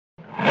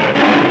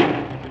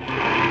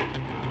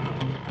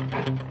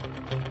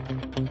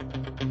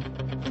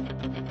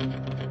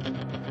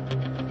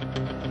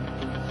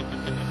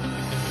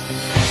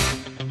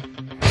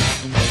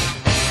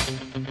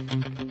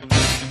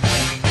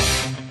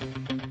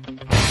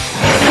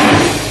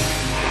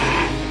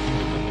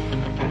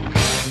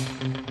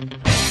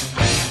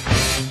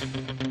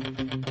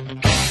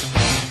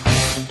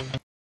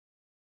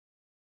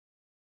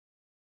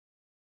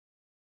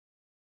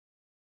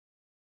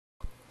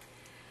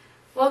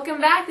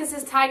Welcome back. This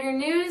is Tiger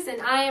News, and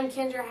I am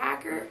Kendra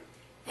Hacker,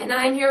 and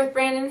I'm here with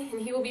Brandon,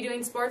 and he will be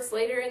doing sports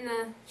later in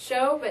the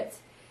show. But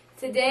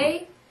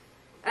today,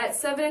 at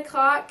 7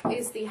 o'clock,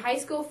 is the high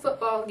school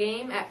football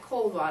game at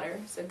Coldwater.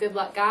 So good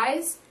luck,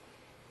 guys.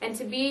 And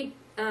to be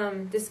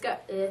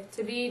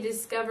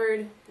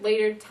discovered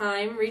later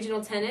time,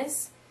 regional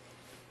tennis.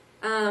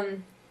 At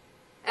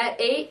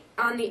 8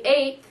 on the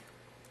 8th.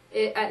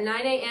 At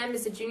 9 a.m.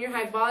 is the junior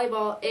high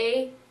volleyball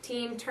A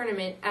team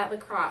tournament at La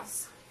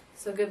Crosse.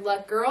 So good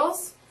luck,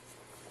 girls.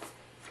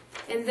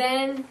 And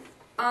then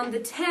on the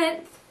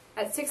 10th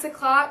at 6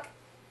 o'clock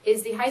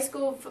is the high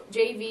school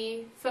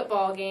JV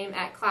football game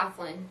at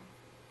Claflin.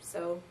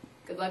 So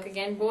good luck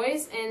again,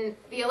 boys. And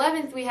the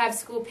 11th we have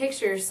school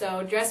pictures,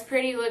 so dress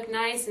pretty, look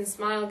nice, and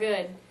smile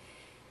good.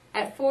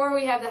 At 4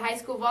 we have the high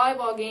school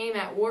volleyball game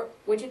at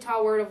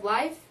Wichita Word of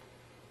Life.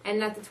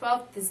 And at the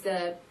 12th is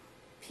the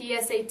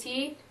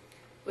PSAT,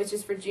 which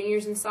is for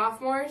juniors and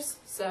sophomores.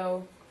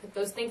 So put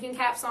those thinking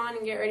caps on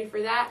and get ready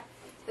for that.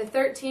 The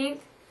 13th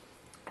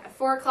at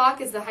 4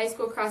 o'clock is the high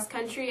school cross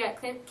country at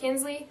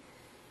Kinsley.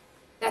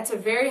 That's a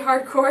very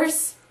hard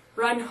course.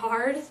 Run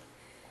hard.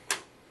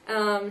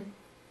 The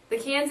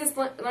Kansas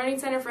Learning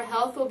Center for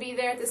Health will be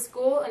there at the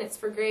school, and it's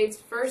for grades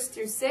 1st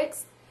through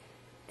 6th.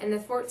 And the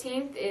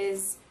 14th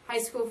is high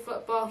school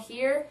football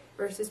here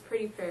versus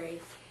Pretty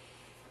Prairie.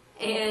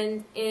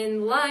 And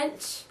in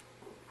lunch,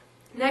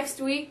 next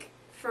week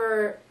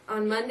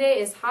on Monday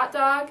is hot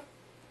dog,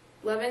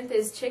 11th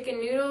is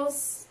chicken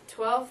noodles,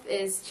 12th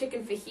is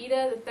chicken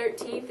fajita, the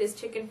 13th is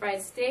chicken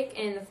fried steak,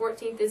 and the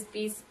 14th is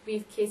beef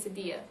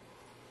quesadilla.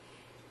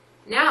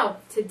 Now,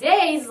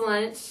 today's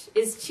lunch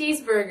is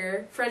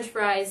cheeseburger, french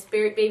fries,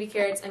 baby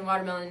carrots, and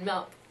watermelon and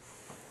milk.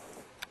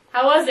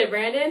 How was it,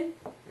 Brandon?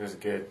 It was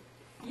good.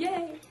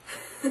 Yay!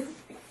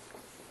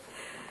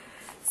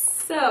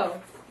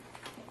 So,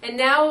 and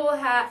now we'll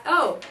have,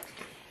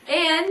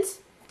 and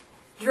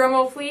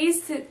drumroll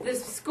please, the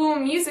school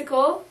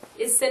musical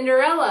is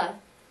Cinderella.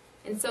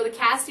 And so the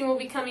casting will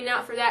be coming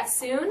out for that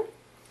soon.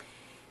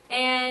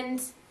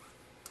 And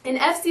in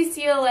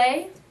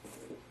FCCLA,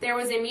 there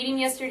was a meeting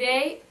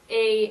yesterday.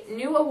 A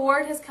new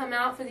award has come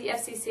out for the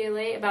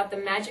FCCLA about the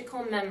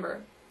magical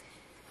member.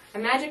 A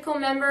magical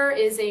member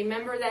is a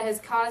member that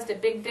has caused a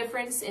big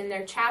difference in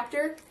their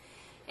chapter.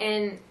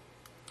 And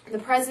the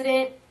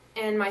president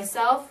and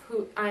myself,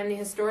 who I'm the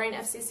historian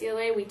at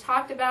FCCLA, we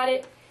talked about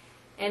it.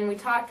 And we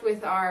talked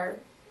with our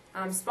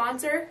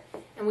sponsor,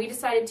 and we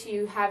decided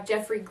to have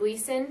Jeffrey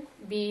Gleason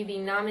be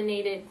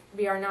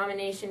our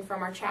nomination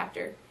from our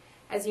chapter.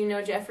 As you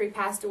know, Jeffrey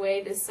passed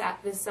away this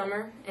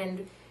summer,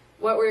 and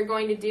what we're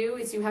going to do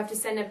is you have to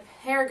send a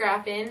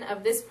paragraph in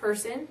of this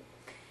person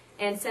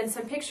and send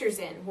some pictures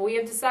in. Well, we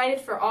have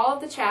decided for all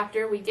of the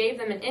chapter, we gave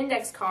them an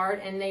index card,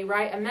 and they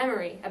write a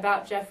memory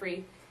about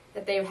Jeffrey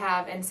that they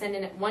have and send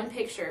in one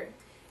picture.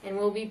 And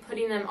we'll be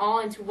putting them all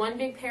into one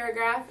big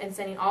paragraph and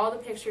sending all the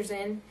pictures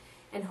in,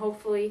 and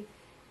hopefully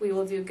we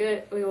will do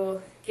good. We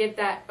will get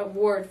that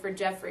award for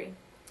Jeffrey.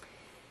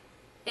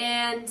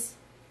 And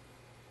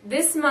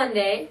this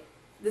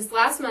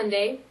last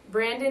Monday,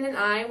 Brandon and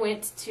I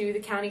went to the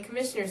county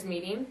commissioners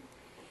meeting,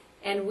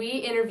 and we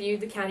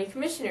interviewed the county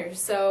commissioners.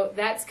 So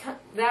that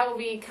will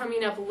be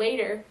coming up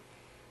later,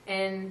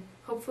 and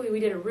hopefully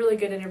we did a really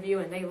good interview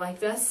and they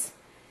liked us.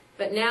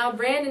 But now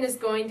Brandon is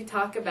going to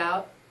talk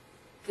about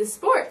the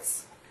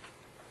sports.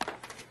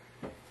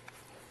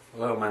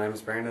 Hello, my name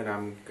is Brandon.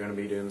 I'm going to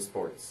be doing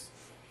sports.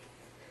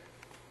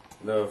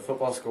 The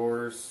football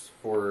scores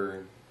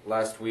for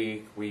last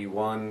week, we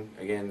won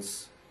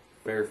against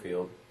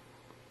Fairfield.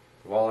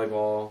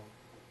 Volleyball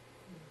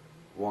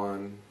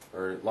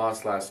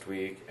lost last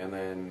week, and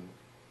then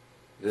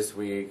this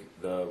week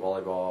the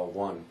volleyball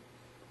won.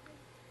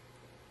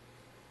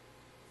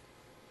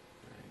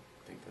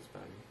 I think that's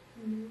about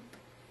it. Mm-hmm.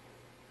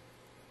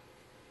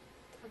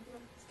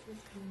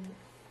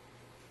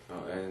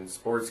 And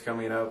sports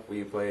coming up,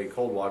 we play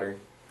Coldwater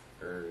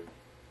or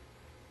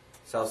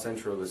South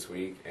Central this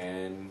week,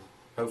 and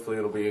hopefully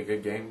it'll be a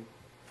good game.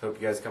 Hope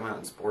you guys come out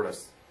and support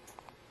us.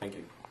 Thank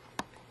you.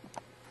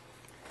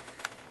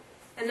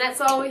 And that's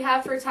all we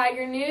have for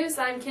Tiger News.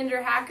 I'm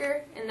Kendra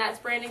Hacker, and that's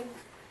Brandon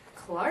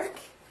Clark.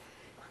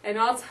 And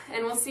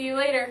we'll see you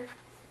later.